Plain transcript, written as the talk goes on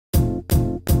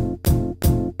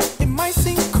might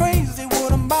seem crazy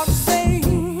what I'm about to say.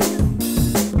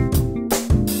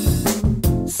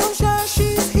 Sunshine,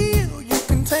 she's here, you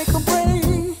can take a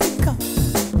break.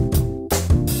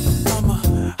 I'm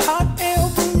a hot air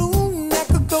balloon that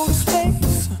could go to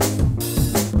space.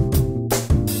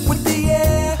 With the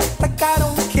air, like I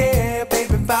don't care,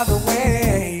 baby, by the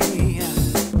way.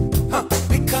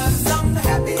 Because I'm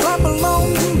happy. Clap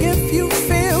along if you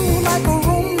feel like a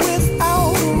room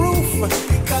without a roof.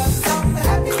 Because I'm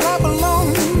happy. Clap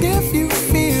along if you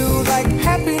feel like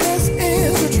happiness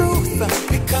is the truth.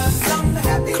 Because I'm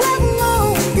happy. Clap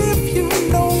along if you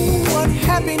know what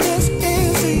happiness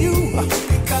is to you.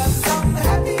 Because I'm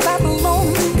happy. Clap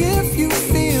along if you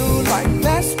feel like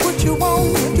that's what you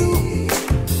want to do.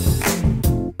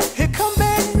 Here come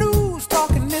bad news,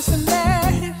 talking this and that.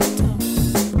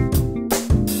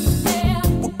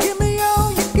 Well, give me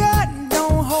all you got and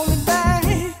don't hold it back.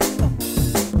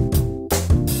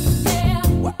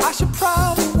 Well, I should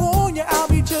probably warn you, I'll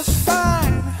be just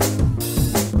fine.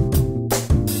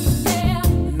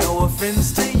 No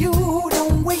offense to you,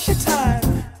 don't waste your time.